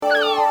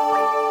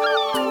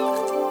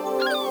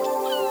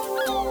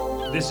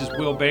This is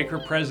Will Baker,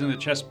 president of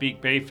the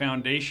Chesapeake Bay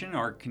Foundation,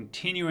 our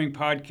continuing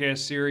podcast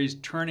series,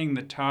 Turning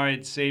the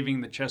Tide,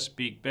 Saving the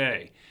Chesapeake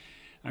Bay.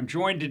 I'm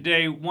joined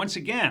today, once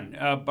again,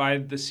 by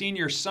the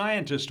senior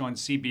scientist on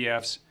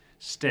CBF's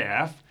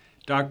staff,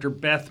 Dr.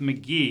 Beth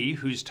McGee,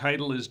 whose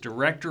title is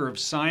Director of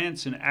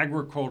Science and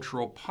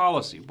Agricultural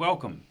Policy.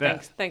 Welcome,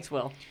 Beth. Thanks,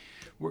 Will.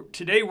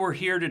 Today we're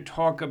here to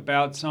talk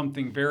about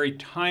something very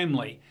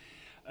timely.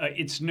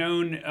 It's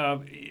known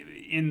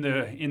in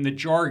the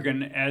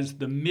jargon as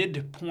the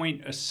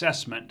midpoint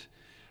assessment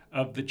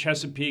of the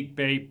Chesapeake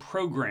Bay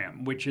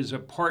program, which is a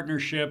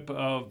partnership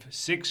of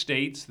 6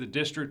 states, the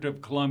District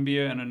of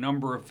Columbia, and a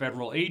number of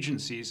federal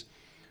agencies,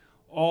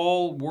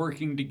 all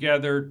working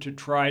together to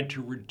try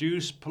to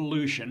reduce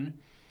pollution.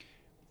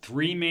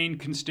 3 main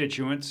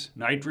constituents,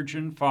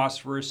 nitrogen,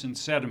 phosphorus, and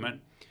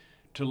sediment,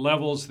 to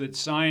levels that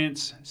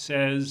science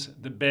says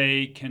the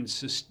Bay can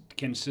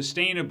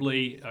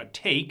sustainably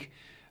take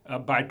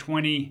by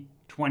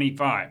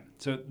 2025.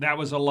 So that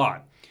was a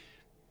lot.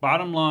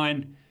 Bottom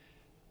line,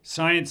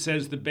 science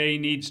says the Bay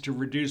needs to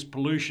reduce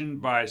pollution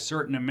by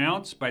certain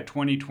amounts by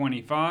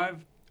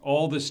 2025.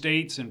 All the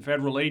states and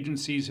federal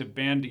agencies have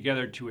banded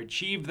together to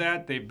achieve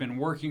that. They've been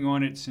working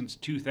on it since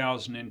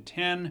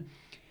 2010,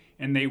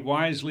 and they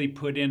wisely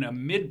put in a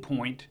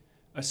midpoint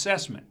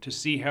assessment to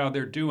see how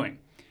they're doing.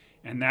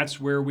 And that's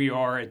where we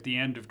are at the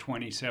end of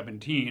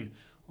 2017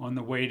 on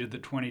the way to the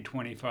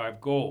 2025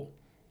 goal.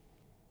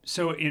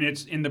 So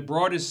in the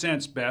broadest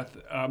sense, Beth,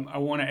 I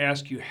want to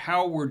ask you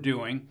how we're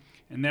doing,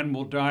 and then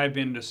we'll dive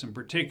into some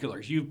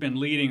particulars. You've been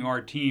leading our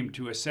team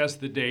to assess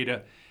the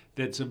data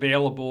that's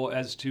available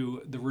as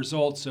to the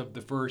results of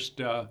the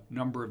first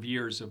number of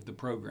years of the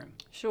program.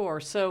 Sure.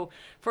 So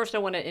first I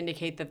want to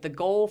indicate that the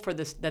goal for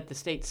this that the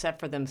state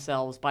set for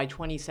themselves by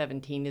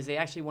 2017 is they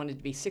actually wanted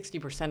to be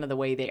 60% of the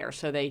way there.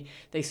 So they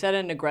set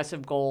an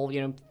aggressive goal,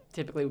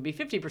 typically it would be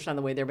 50% of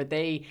the way there, but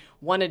they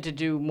wanted to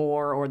do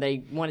more, or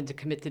they wanted to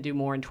commit to do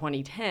more in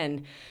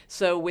 2010.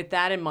 So with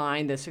that in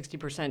mind, the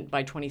 60%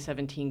 by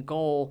 2017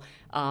 goal,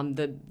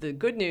 the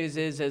good news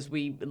is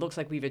it looks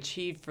like we've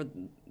achieved for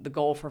the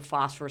goal for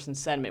phosphorus and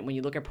sediment. When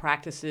you look at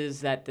practices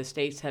that the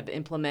states have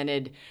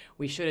implemented,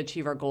 we should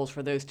achieve our goals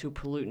for those 2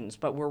 pollutants.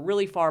 But we're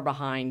really far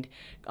behind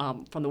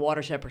from the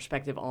watershed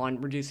perspective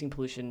on reducing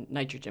pollution,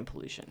 nitrogen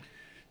pollution.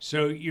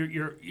 So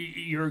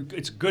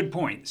it's a good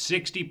point.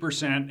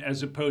 60%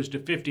 as opposed to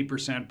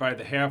 50% by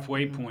the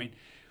halfway point.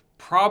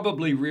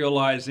 Probably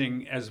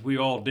realizing, as we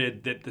all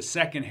did, that the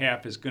second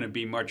half is going to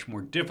be much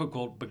more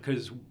difficult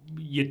because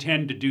you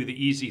tend to do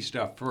the easy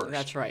stuff first.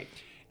 That's right.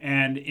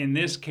 And in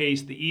this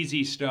case, the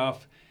easy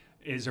stuff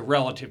is a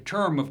relative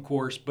term, of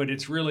course, but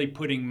it's really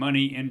putting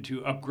money into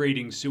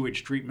upgrading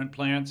sewage treatment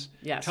plants.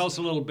 Yes. Tell us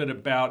a little bit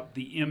about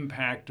the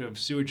impact of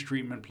sewage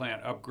treatment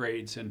plant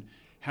upgrades and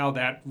how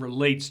that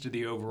relates to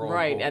the overall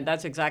right, goal. And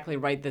that's exactly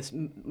right.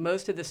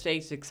 Most of the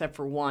states, except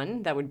for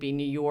one, that would be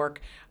New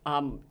York,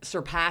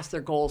 surpassed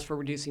their goals for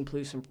reducing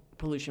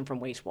pollution from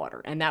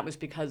wastewater. And that was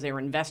because they were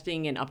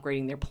investing in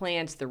upgrading their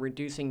plants, they're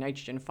reducing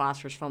nitrogen and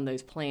phosphorus from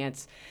those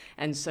plants,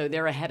 and so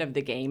they're ahead of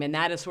the game. And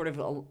that is sort of,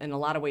 in a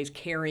lot of ways,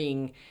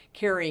 carrying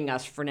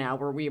us for now,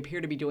 where we appear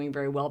to be doing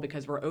very well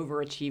because we're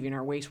overachieving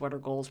our wastewater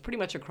goals pretty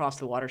much across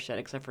the watershed,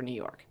 except for New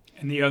York.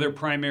 And the other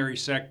primary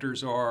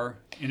sectors are,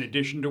 in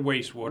addition to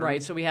wastewater.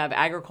 Right, so we have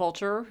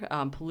agriculture,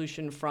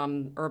 pollution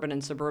from urban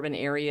and suburban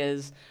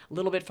areas, a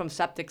little bit from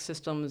septic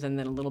systems, and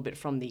then a little bit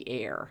from the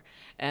air.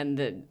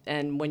 And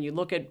when you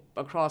look at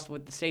across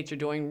what the states are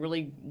doing,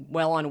 really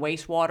well on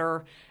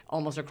wastewater,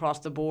 almost across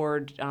the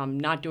board,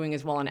 not doing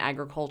as well on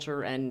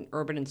agriculture, and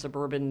urban and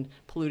suburban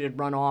polluted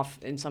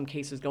runoff, in some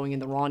cases going in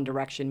the wrong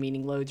direction,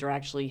 meaning loads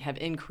have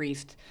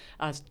increased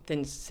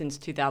since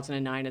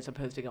 2009 as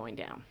opposed to going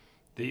down.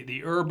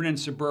 The urban and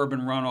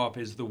suburban runoff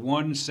is the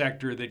one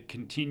sector that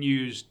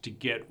continues to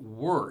get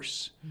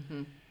worse,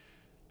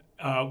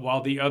 while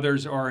the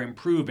others are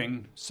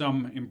improving,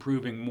 some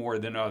improving more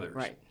than others.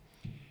 Right.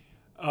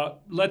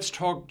 Let's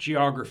talk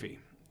geography.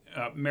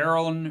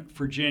 Maryland,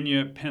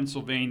 Virginia,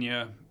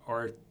 Pennsylvania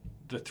are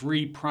the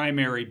 3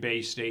 primary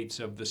Bay states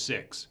of the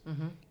 6.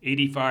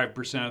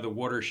 85% of the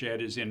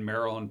watershed is in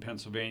Maryland,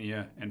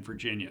 Pennsylvania, and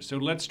Virginia. So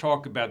let's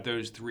talk about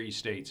those 3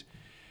 states.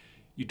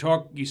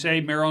 You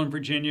say Maryland,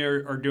 Virginia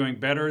are doing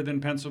better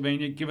than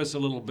Pennsylvania. Give us a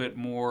little bit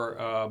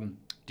more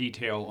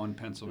detail on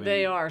Pennsylvania.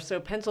 They are. So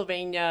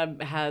Pennsylvania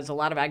has a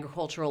lot of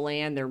agricultural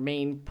land. Their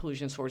main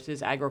pollution source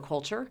is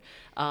agriculture,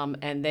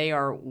 and they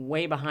are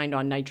way behind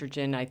on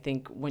nitrogen. I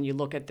think when you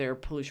look at their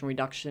pollution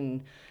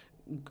reduction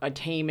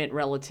attainment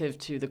relative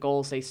to the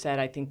goals they set,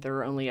 I think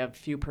they're only a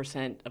few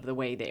 % of the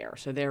way there.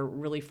 So they're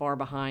really far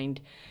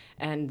behind.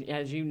 And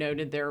as you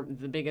noted, they're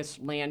the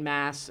biggest land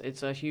mass.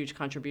 It's a huge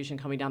contribution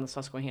coming down the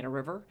Susquehanna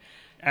River.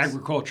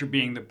 Agriculture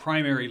being the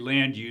primary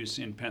land use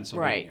in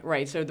Pennsylvania.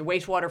 Right. So the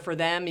wastewater for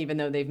them, even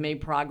though they've made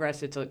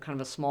progress, it's a kind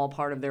of a small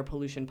part of their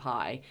pollution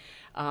pie.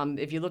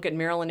 If you look at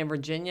Maryland and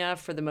Virginia,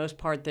 for the most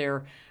part,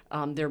 they're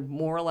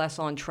more or less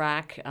on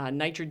track.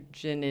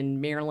 Nitrogen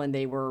in Maryland,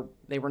 they were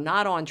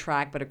not on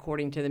track, but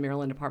according to the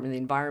Maryland Department of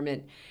the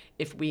Environment,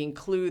 if we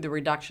include the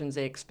reductions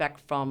they expect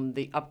from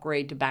the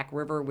upgrade to Back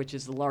River, which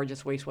is the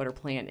largest wastewater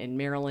plant in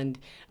Maryland,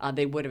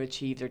 they would have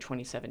achieved their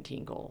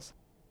 2017 goals.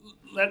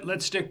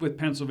 Let's stick with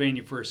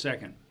Pennsylvania for a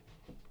second.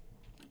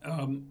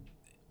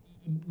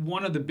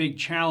 One of the big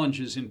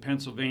challenges in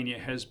Pennsylvania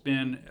has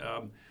been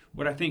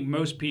what I think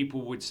most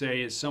people would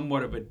say is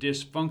somewhat of a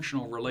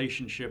dysfunctional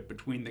relationship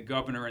between the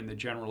governor and the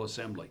General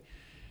Assembly.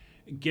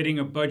 Getting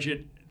a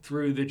budget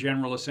through the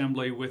General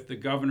Assembly with the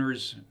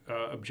governor's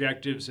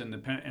objectives and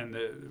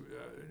the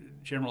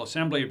General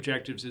Assembly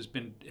objectives has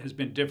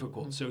been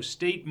difficult. Mm-hmm. So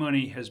state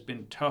money has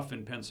been tough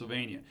in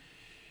Pennsylvania.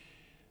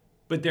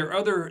 But there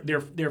are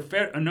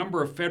a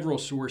number of federal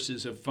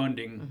sources of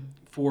funding mm-hmm.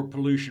 for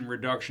pollution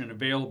reduction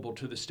available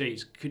to the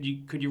states. Could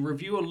you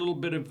review a little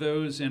bit of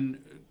those?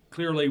 And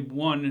clearly,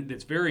 one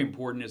that's very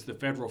important is the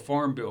federal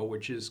farm bill,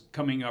 which is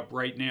coming up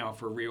right now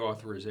for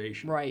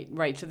reauthorization.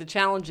 Right. So the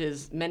challenge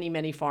is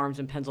many farms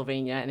in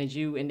Pennsylvania, and as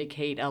you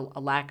indicate, a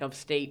lack of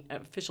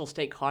official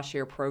state cost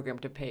share program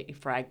to pay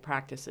for ag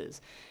practices.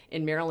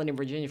 In Maryland and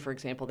Virginia, for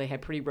example, they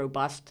had pretty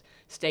robust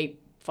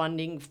state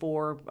funding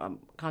for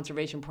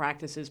conservation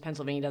practices.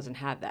 Pennsylvania doesn't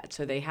have that.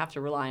 So they have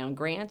to rely on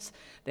grants.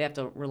 They have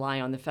to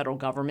rely on the federal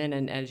government.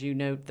 And as you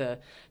note, the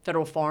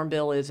federal farm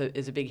bill is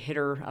a big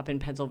hitter up in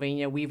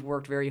Pennsylvania. We've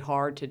worked very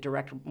hard to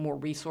direct more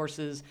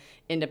resources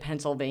into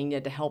Pennsylvania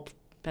to help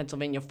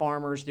Pennsylvania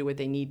farmers do what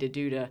they need to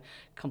do to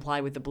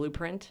comply with the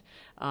blueprint.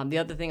 The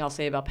other thing I'll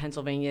say about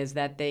Pennsylvania is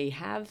that they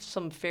have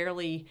some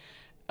fairly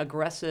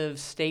aggressive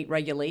state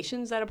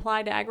regulations that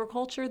apply to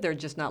agriculture. They're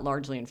just not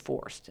largely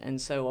enforced.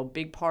 And so a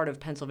big part of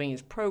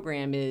Pennsylvania's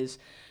program is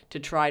to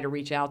try to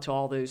reach out to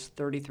all those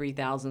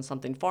 33,000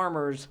 something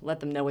farmers, let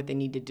them know what they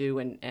need to do,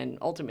 and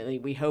ultimately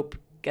we hope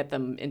get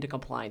them into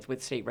compliance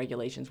with state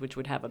regulations, which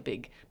would have a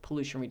big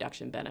pollution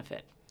reduction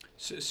benefit.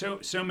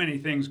 So many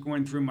things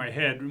going through my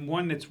head. And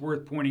one that's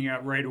worth pointing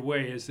out right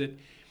away is that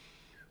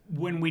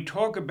when we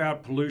talk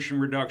about pollution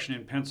reduction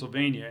in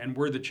Pennsylvania, and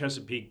we're the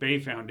Chesapeake Bay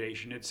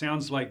Foundation, it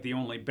sounds like the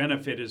only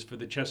benefit is for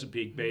the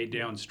Chesapeake Bay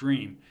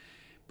downstream.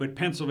 But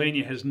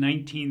Pennsylvania has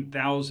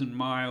 19,000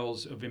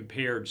 miles of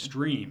impaired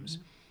streams.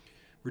 Mm-hmm.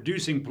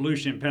 Reducing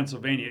pollution in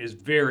Pennsylvania is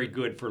very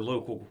good for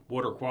local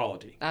water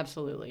quality.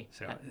 Absolutely.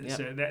 So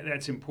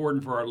that's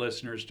important for our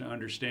listeners to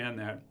understand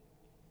that.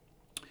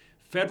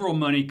 Federal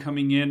money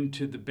coming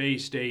into the Bay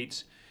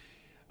States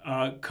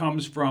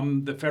comes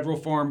from the federal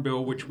farm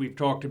bill, which we've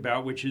talked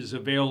about, which is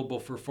available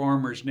for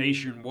farmers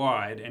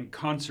nationwide, and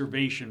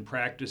conservation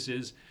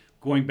practices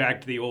going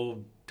back to the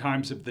old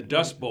times of the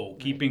Dust Bowl,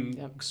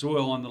 keeping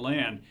soil on the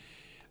land,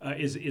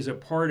 is a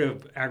part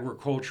of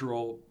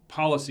agricultural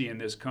policy in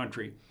this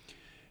country.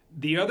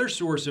 The other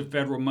source of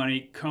federal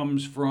money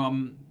comes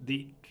from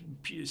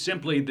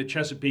simply the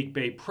Chesapeake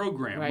Bay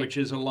program, which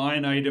is a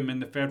line item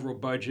in the federal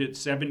budget.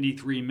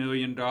 $73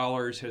 million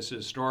has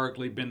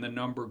historically been the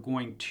number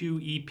going to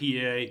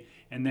EPA,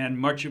 and then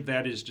much of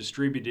that is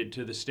distributed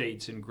to the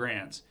states in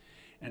grants.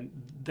 And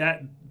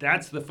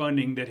that's the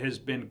funding that has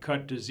been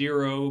cut to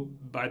zero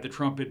by the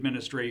Trump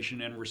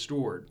administration and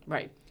restored.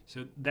 Right.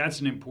 So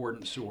that's an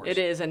important source. It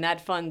is, and that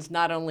funds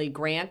not only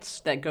grants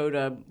that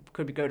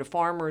could go to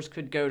farmers,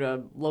 could go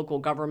to local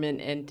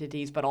government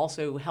entities, but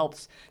also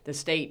helps the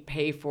state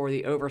pay for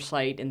the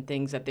oversight and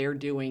things that they're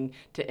doing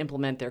to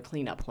implement their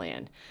cleanup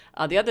plan.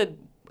 The other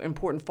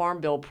important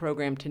farm bill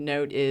program to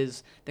note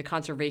is the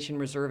Conservation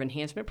Reserve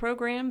Enhancement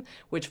Program,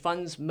 which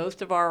funds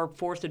most of our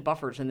forested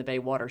buffers in the Bay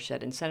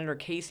watershed. And Senator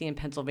Casey in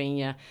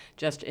Pennsylvania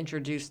just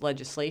introduced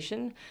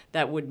legislation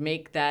that would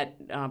make that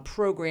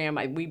program,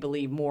 we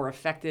believe, more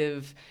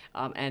effective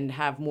and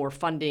have more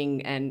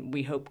funding, and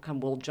we hope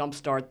will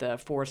jumpstart the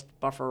forest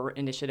buffer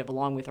initiative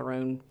along with our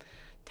own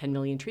 10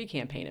 million tree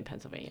campaign in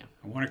Pennsylvania.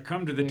 I want to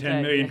come to the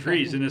 10 million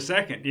trees in a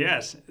second,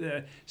 yes.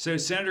 So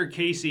Senator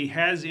Casey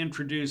has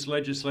introduced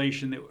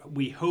legislation that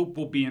we hope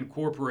will be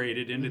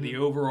incorporated into the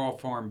overall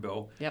farm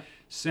bill. Yep.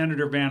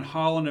 Senator Van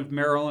Hollen of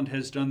Maryland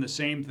has done the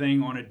same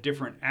thing on a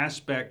different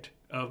aspect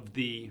of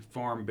the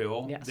farm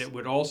bill that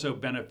would also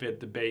benefit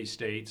the Bay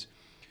States.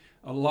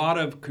 A lot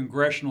of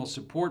congressional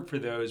support for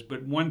those,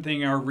 but one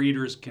thing our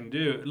listeners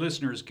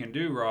can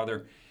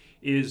do,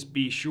 is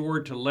be sure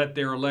to let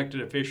their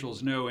elected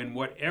officials know in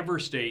whatever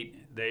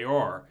state they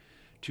are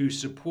to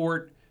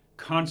support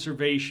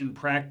conservation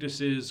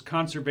practices,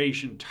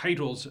 conservation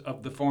titles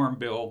of the Farm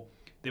Bill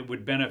that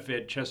would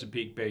benefit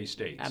Chesapeake Bay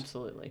states.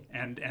 Absolutely.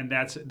 And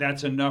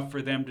that's enough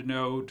for them to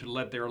know, to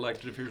let their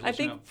elected officials know? I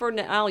think for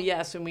now,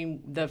 yes. I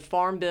mean, the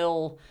Farm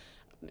Bill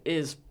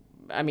is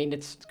I mean,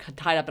 it's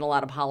tied up in a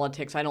lot of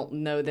politics. I don't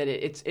know that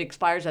it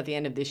expires at the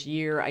end of this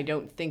year. I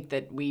don't think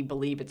that we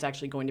believe it's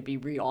actually going to be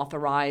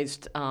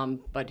reauthorized,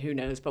 but who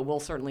knows? But we'll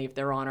certainly, if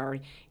they're on our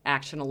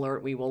action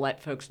alert, we will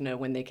let folks know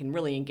when they can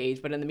really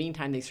engage. But in the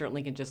meantime, they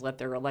certainly can just let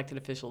their elected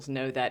officials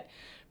know that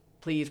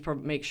please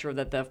make sure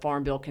that the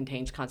Farm Bill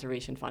contains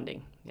conservation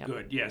funding. Yep.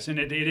 Good, yes. And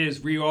it is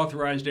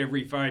reauthorized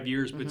every 5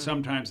 years, but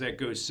sometimes that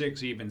goes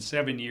 6, even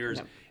 7 years,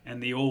 Yep.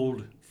 and the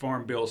old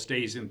Farm Bill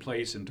stays in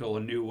place until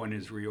a new one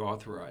is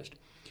reauthorized.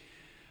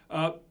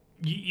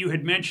 You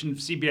had mentioned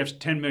CBF's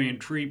 10 million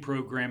tree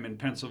program in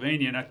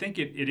Pennsylvania, and I think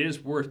it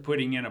is worth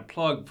putting in a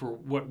plug for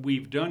what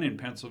we've done in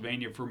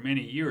Pennsylvania for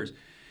many years.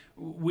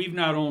 We've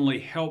not only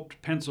helped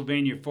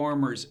Pennsylvania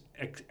farmers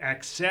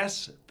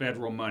access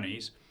federal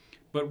monies,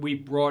 but we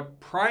brought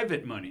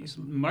private monies,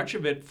 much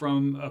of it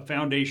from a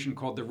foundation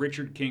called the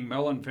Richard King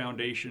Mellon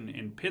Foundation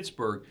in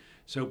Pittsburgh.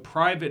 So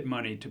private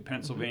money to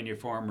Pennsylvania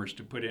farmers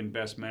to put in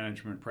best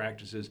management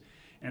practices.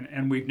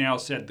 And we've now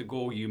set the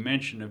goal you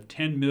mentioned of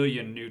 10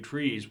 million new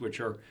trees, which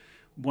are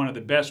one of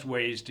the best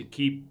ways to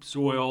keep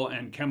soil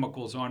and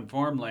chemicals on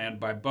farmland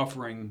by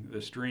buffering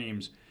the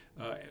streams.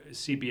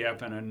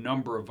 CBF and a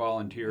number of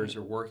volunteers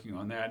are working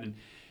on that. And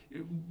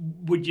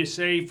would you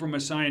say from a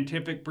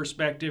scientific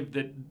perspective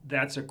that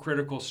that's a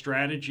critical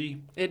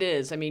strategy? It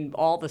is. I mean,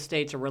 all the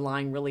states are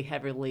relying really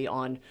heavily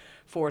on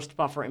forest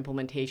buffer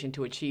implementation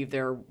to achieve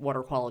their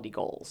water quality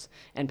goals.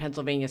 And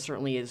Pennsylvania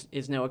certainly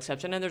is no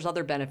exception. And there's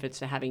other benefits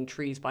to having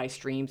trees by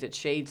streams. It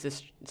shades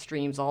the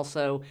streams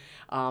also.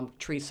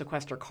 Trees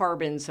sequester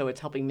carbon, so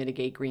it's helping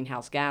mitigate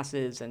greenhouse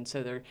gases. And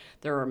so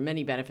there are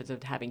many benefits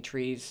of having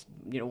trees,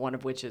 one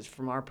of which is,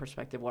 from our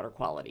perspective, water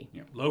quality.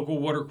 Yeah. Local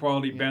water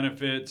quality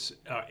benefits,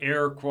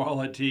 air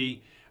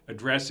quality,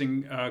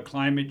 addressing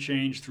climate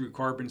change through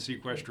carbon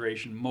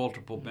sequestration,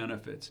 multiple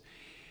benefits.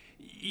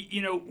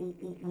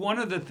 One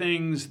of the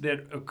things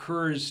that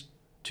occurs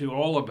to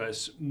all of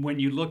us when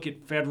you look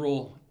at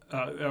federal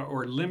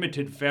or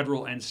limited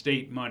federal and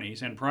state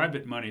monies, and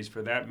private monies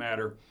for that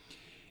matter,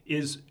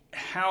 is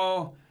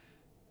how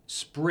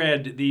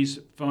spread these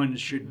funds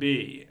should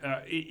be.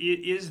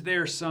 Is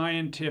there a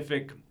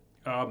scientific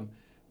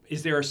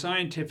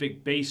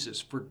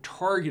basis for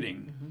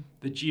targeting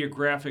the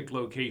geographic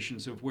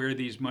locations of where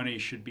these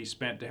monies should be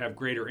spent to have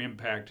greater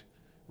impact,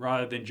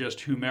 rather than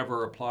just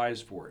whomever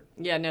applies for it?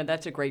 Yeah, no,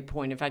 that's a great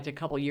point. In fact, a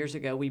couple of years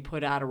ago, we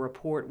put out a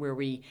report where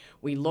we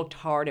looked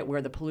hard at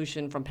where the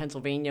pollution from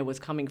Pennsylvania was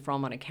coming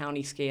from on a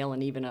county scale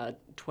and even a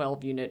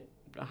 12-unit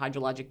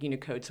hydrologic unit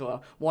code, so a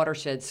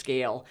watershed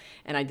scale,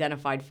 and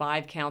identified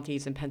 5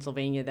 counties in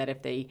Pennsylvania that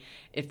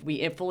if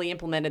we fully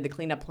implemented the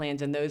cleanup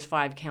plans in those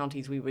 5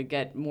 counties, we would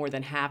get more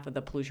than half of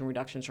the pollution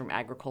reductions from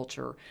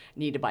agriculture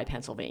needed by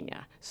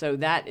Pennsylvania. So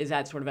that is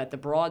at sort of at the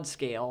broad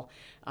scale.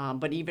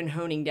 But even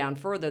honing down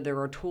further, there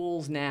are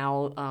tools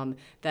now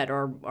that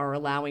are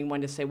allowing one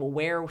to say, well,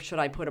 where should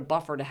I put a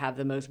buffer to have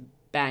the most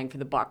bang for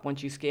the buck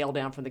once you scale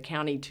down from the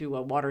county to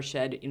a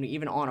watershed,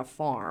 even on a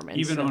farm.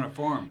 And on a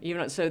farm.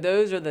 So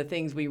those are the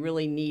things we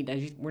really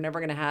need. We're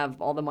never going to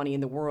have all the money in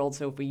the world,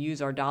 so if we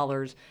use our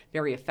dollars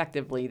very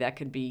effectively, that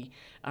could be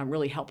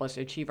really help us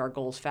achieve our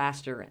goals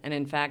faster. And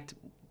in fact,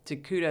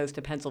 kudos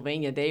to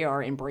Pennsylvania, they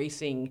are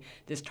embracing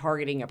this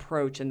targeting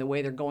approach, and the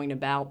way they're going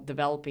about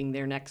developing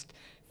their next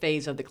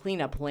phase of the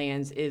cleanup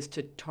plans is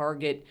to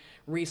target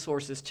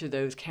resources to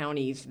those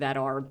counties that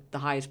are the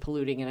highest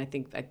polluting. And I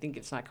think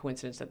it's not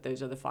coincidence that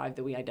those are the 5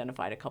 that we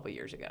identified a couple of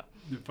years ago.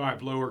 The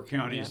 5 lower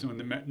counties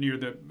near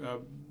the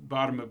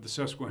bottom of the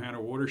Susquehanna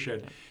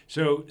watershed.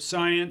 So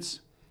science,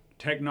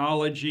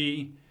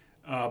 technology,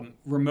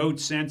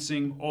 remote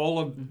sensing, all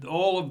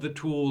of the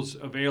tools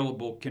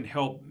available can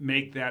help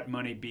make that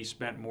money be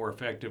spent more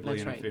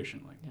effectively and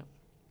efficiently. Yep.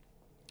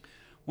 I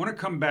want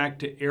to come back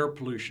to air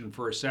pollution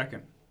for a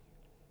second.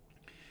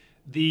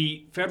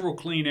 The Federal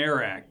Clean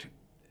Air Act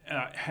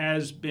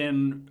has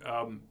been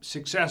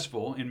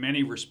successful in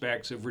many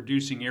respects of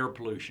reducing air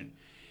pollution.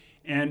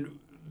 And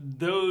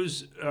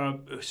those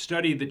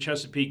study the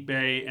Chesapeake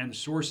Bay and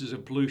sources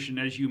of pollution,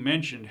 as you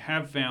mentioned,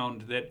 have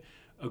found that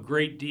a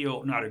great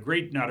deal, not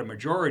a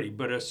majority,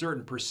 but a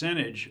certain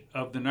percentage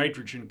of the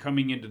nitrogen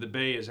coming into the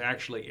bay is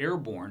actually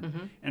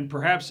airborne, and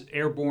perhaps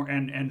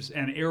airborne and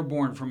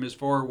airborne from as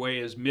far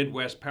away as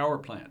Midwest power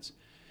plants.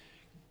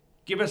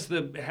 Give us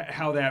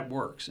how that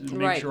works and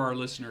make sure our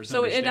listeners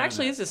understand it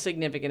actually that. is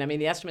significant. I mean,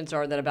 the estimates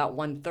are that about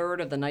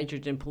 1/3 of the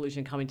nitrogen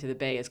pollution coming to the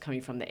bay is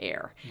coming from the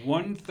air.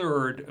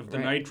 1/3 of the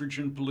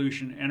nitrogen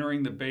pollution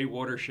entering the bay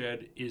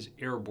watershed is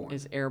airborne.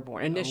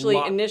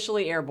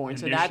 Initially airborne.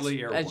 So that's,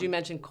 airborne. As you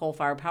mentioned,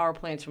 coal-fired power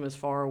plants from as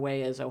far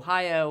away as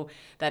Ohio.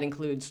 That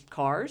includes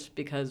cars,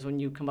 because when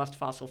you combust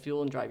fossil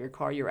fuel and drive your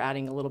car, you're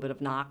adding a little bit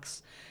of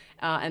NOx.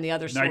 And the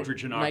other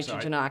nitrogen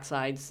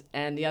oxides,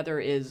 and the other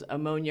is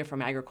ammonia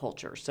from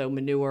agriculture. So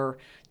manure,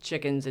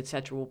 chickens,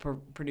 etc., will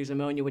produce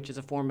ammonia, which is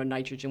a form of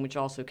nitrogen, which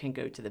also can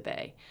go to the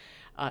bay.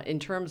 In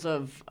terms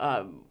of,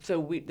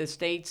 the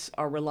states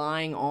are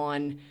relying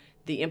on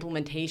the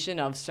implementation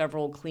of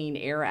several Clean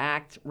Air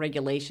Act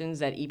regulations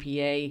that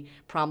EPA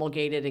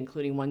promulgated,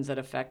 including ones that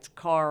affect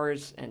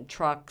cars and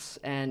trucks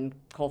and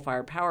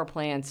coal-fired power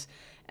plants.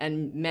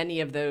 And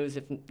many of those,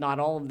 if not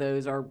all of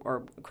those,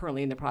 are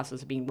currently in the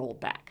process of being rolled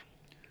back.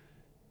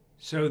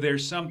 So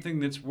there's something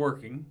that's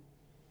working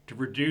to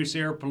reduce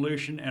air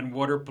pollution and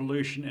water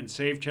pollution and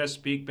save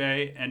Chesapeake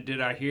Bay. And did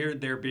I hear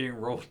they're being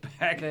rolled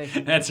back?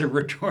 That's a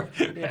retort.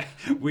 Yeah.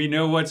 We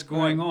know what's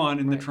going on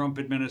in the Trump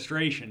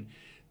administration.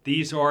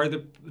 These are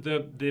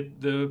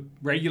the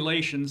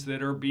regulations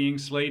that are being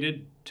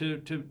slated to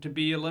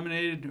be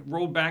eliminated,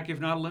 rolled back, if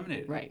not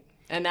eliminated. Right.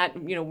 And that,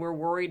 we're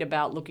worried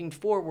about looking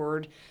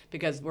forward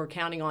because we're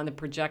counting on the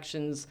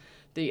projections,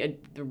 the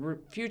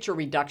future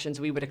reductions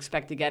we would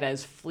expect to get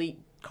as fleet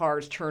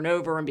cars turn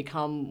over and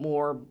become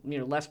more,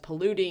 less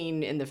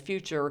polluting in the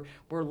future.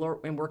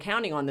 We're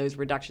counting on those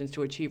reductions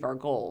to achieve our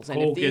goals.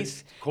 And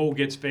coal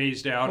gets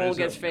phased out.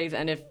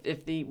 And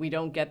if we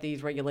don't get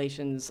these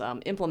regulations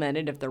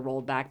implemented, if they're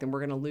rolled back, then we're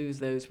going to lose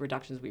those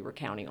reductions we were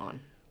counting on.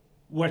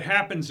 What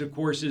happens, of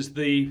course, is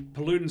the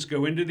pollutants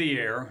go into the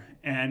air,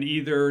 and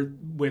either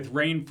with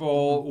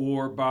rainfall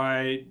or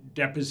by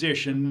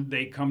deposition,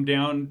 they come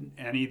down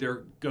and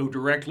either go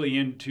directly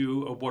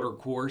into a water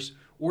course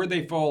or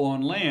they fall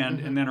on land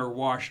and then are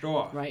washed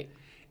off. Right.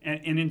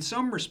 And in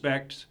some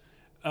respects,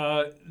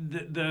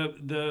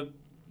 the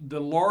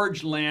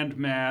large land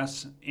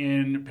mass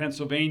in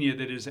Pennsylvania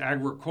that is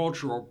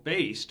agricultural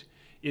based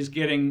is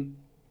getting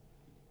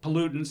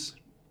pollutants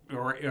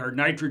or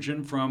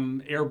nitrogen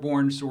from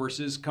airborne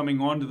sources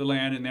coming onto the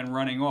land and then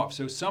running off.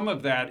 So some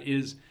of that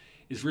is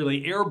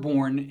really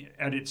airborne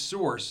at its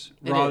source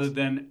rather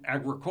than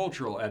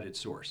agricultural at its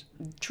source.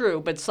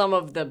 True, but some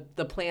of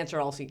the plants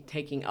are also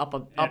taking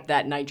up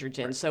that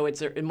nitrogen. Right. So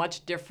it's a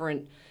much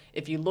different,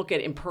 if you look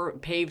at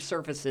paved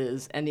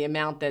surfaces and the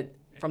amount that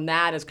from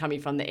that is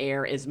coming from the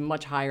air is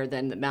much higher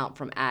than the amount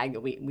from ag that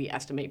we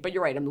estimate. But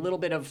you're right, a little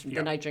bit of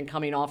the nitrogen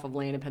coming off of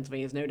land in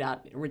Pennsylvania is no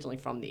doubt originally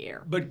from the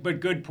air. But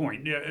good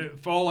point.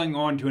 Falling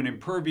onto an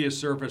impervious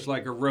surface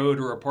like a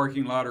road or a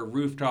parking lot or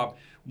rooftop,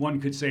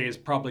 one could say is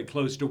probably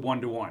close to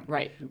 1-to-1.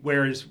 Right.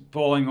 Whereas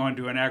falling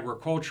onto an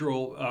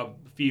agricultural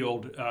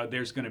field,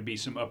 there's going to be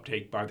some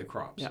uptake by the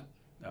crops. Yep.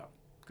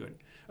 Good.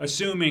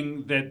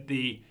 Assuming that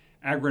the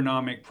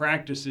agronomic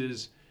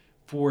practices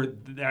for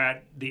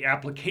that, the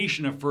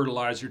application of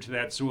fertilizer to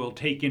that soil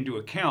take into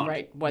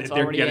account what's that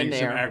they're already getting in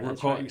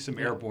there. some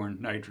airborne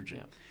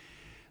nitrogen.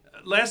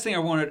 Last thing I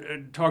want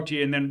to talk to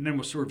you, and then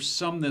we'll sort of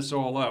sum this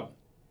all up.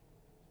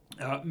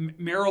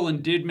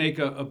 Maryland did make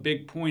a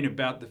big point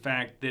about the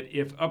fact that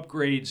if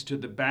upgrades to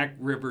the Back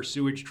River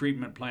sewage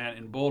treatment plant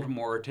in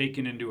Baltimore are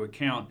taken into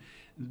account,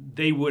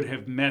 they would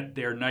have met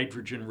their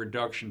nitrogen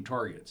reduction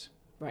targets.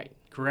 Right.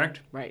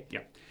 Correct? Right. Yeah.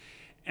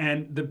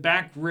 And the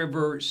Back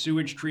River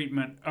sewage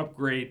treatment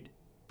upgrade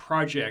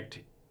project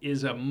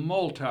is a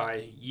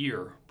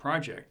multi-year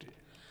project.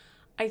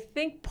 I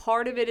think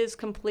part of it is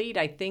complete.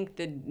 I think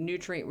the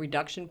nutrient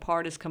reduction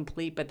part is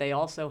complete, but they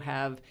also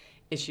have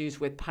issues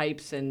with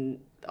pipes, and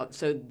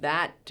so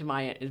that,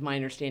 my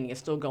understanding, is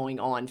still going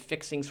on,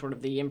 fixing sort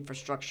of the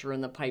infrastructure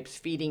and the pipes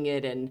feeding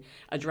it and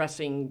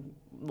addressing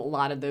a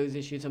lot of those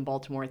issues in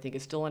Baltimore. I think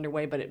is still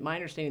underway, but my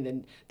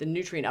understanding, the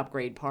nutrient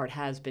upgrade part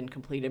has been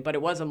completed, but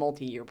it was a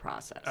multi-year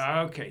process.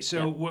 Okay,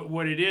 so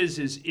what it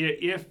is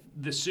if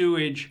the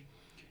sewage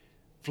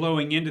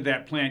flowing into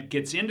that plant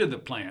gets into the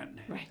plant,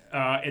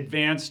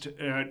 advanced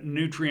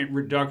nutrient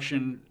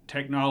reduction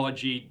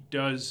technology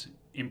does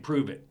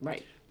improve it.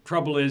 Right.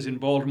 Trouble is in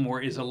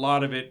Baltimore is a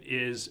lot of it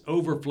is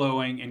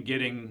overflowing and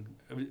getting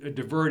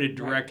diverted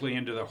directly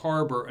into the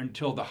harbor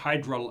until the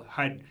hydrology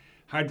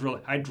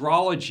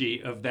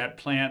of that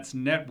plant's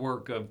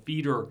network of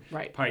feeder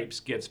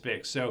pipes gets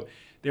fixed. So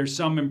there's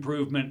some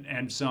improvement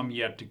and some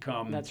yet to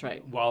come. That's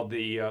right. While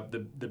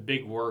the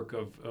big work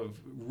of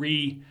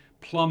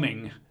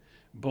re-plumbing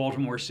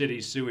Baltimore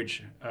City's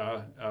sewage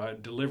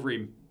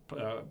delivery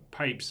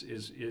pipes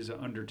is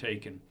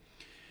undertaken.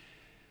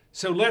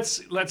 So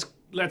let's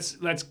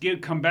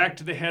come back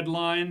to the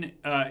headline.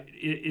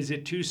 Is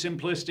it too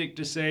simplistic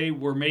to say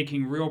we're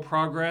making real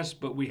progress,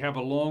 but we have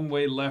a long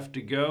way left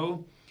to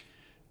go?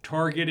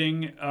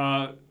 Targeting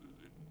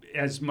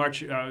as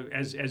much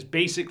as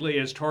basically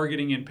as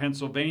targeting in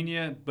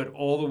Pennsylvania, but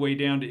all the way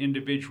down to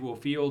individual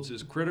fields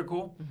is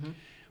critical. Mm-hmm.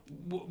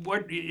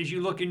 What, as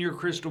you look in your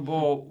crystal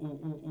ball,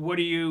 what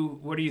are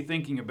you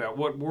thinking about?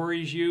 What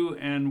worries you,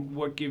 and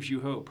what gives you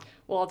hope?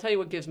 Well, I'll tell you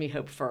what gives me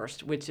hope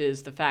first, which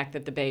is the fact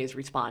that the Bay is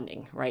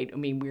responding, right? I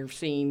mean, we're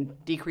seeing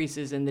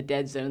decreases in the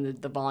dead zone,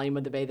 the volume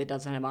of the Bay that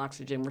doesn't have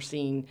oxygen. We're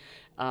seeing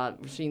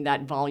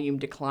that volume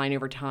decline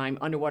over time.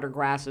 Underwater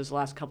grasses the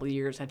last couple of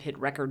years have hit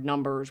record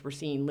numbers. We're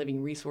seeing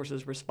living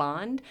resources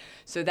respond.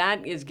 So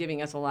that is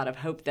giving us a lot of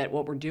hope that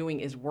what we're doing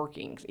is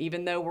working.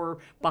 Even though we're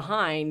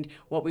behind,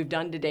 what we've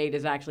done to date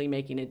is actually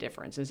making a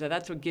difference. And so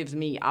that's what gives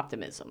me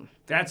optimism.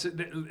 I'm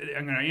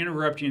going to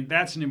interrupt you.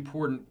 That's an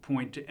important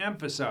point to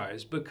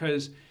emphasize,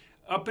 because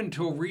up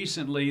until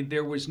recently,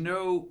 there was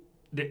no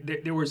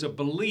there was a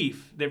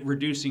belief that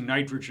reducing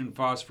nitrogen,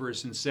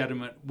 phosphorus, and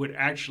sediment would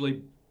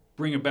actually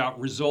bring about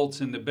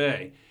results in the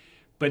bay.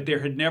 But there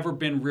had never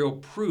been real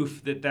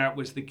proof that that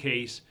was the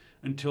case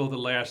until the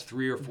last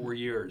 3 or 4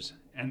 years.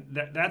 And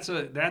that's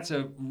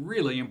a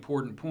really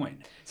important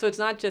point. So it's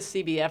not just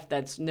CBF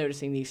that's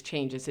noticing these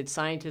changes. It's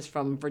scientists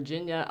from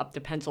Virginia up to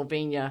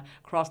Pennsylvania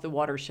across the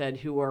watershed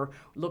who are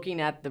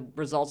looking at the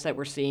results that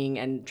we're seeing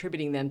and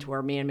attributing them to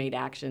our man-made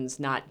actions,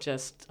 not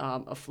just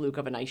a fluke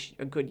of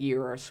a good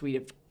year or a suite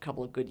of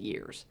couple of good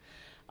years.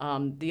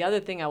 The other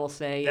thing I will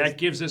say that is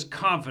gives us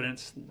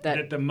confidence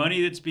that the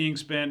money that's being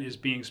spent is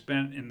being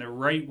spent in the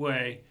right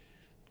way.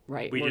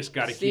 right. We just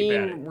got to keep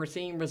at it. We're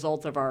seeing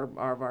results of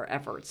our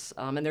efforts,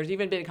 and there's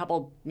even been a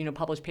couple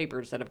published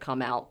papers that have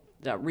come out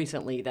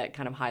recently that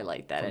kind of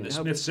highlight that. From the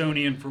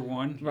Smithsonian, for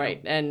one.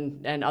 Right,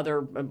 and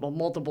other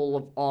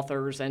multiple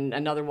authors, and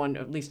another one,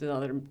 at least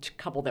another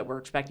couple that we're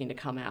expecting to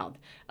come out.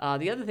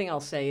 The other thing I'll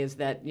say is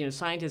that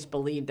scientists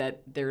believe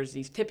that there's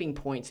these tipping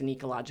points in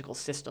ecological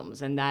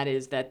systems, and that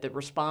is that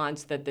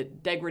the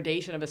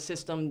degradation of a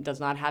system does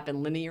not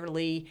happen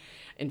linearly.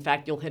 In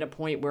fact, you'll hit a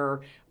point where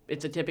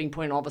it's a tipping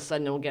point, and all of a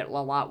sudden it'll get a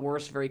lot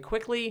worse very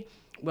quickly.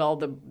 Well,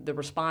 the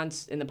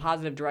response in the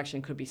positive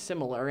direction could be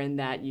similar in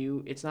that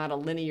it's not a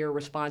linear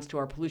response to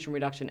our pollution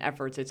reduction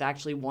efforts. It's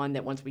actually one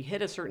that once we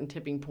hit a certain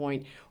tipping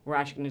point, we're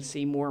actually going to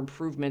see more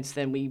improvements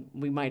than we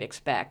might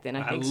expect. And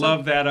I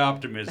love that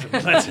optimism.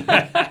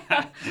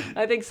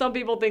 I think some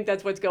people think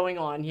that's what's going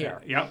on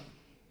here. Yep.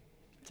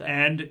 So.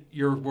 And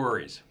your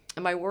worries?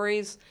 And my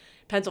worries,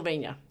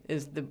 Pennsylvania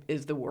is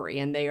the worry,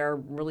 and they are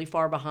really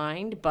far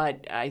behind.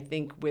 But I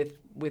think with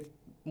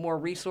more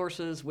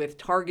resources, with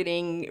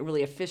targeting,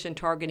 really efficient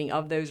targeting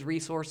of those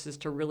resources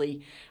to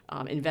really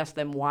invest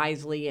them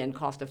wisely and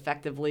cost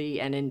effectively,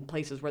 and in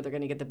places where they're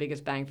going to get the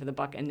biggest bang for the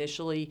buck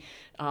initially,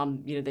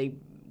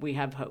 we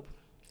have hope.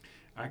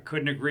 I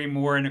couldn't agree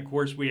more. And of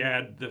course, we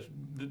had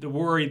the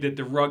worry that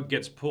the rug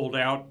gets pulled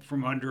out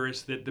from under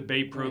us, that the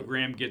Bay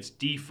program gets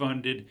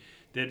defunded,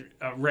 that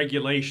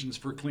regulations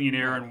for clean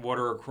air and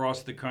water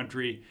across the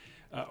country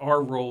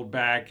are rolled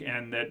back,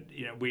 and that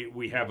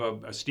we have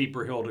a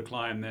steeper hill to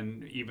climb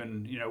than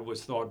even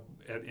was thought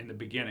in the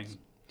beginning.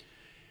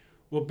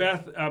 Well,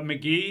 Beth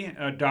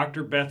McGee,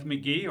 Dr. Beth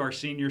McGee, our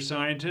senior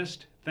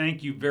scientist,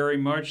 thank you very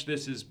much.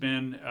 This has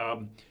been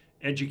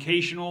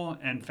educational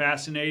and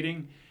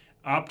fascinating,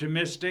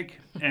 optimistic,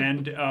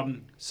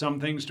 and some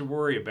things to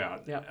worry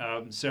about.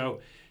 Yep.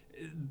 So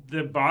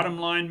the bottom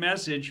line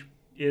message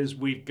is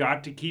we've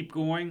got to keep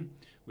going.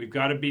 We've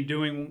got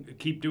to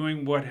keep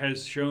doing what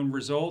has shown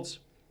results.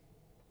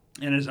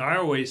 And as I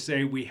always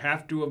say, we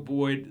have to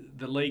avoid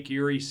the Lake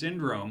Erie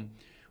syndrome,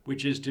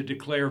 which is to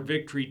declare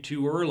victory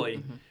too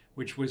early,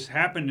 which was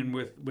happening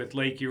with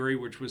Lake Erie,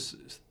 which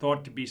was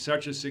thought to be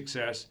such a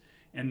success.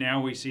 And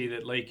now we see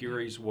that Lake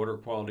Erie's water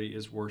quality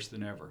is worse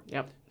than ever.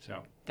 Yep.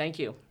 So thank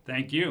you.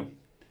 Thank you.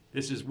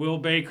 This is Will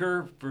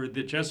Baker for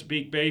the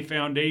Chesapeake Bay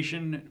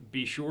Foundation.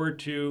 Be sure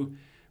to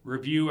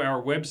review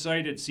our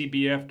website at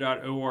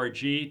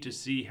cbf.org to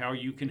see how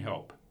you can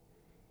help.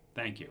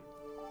 Thank you.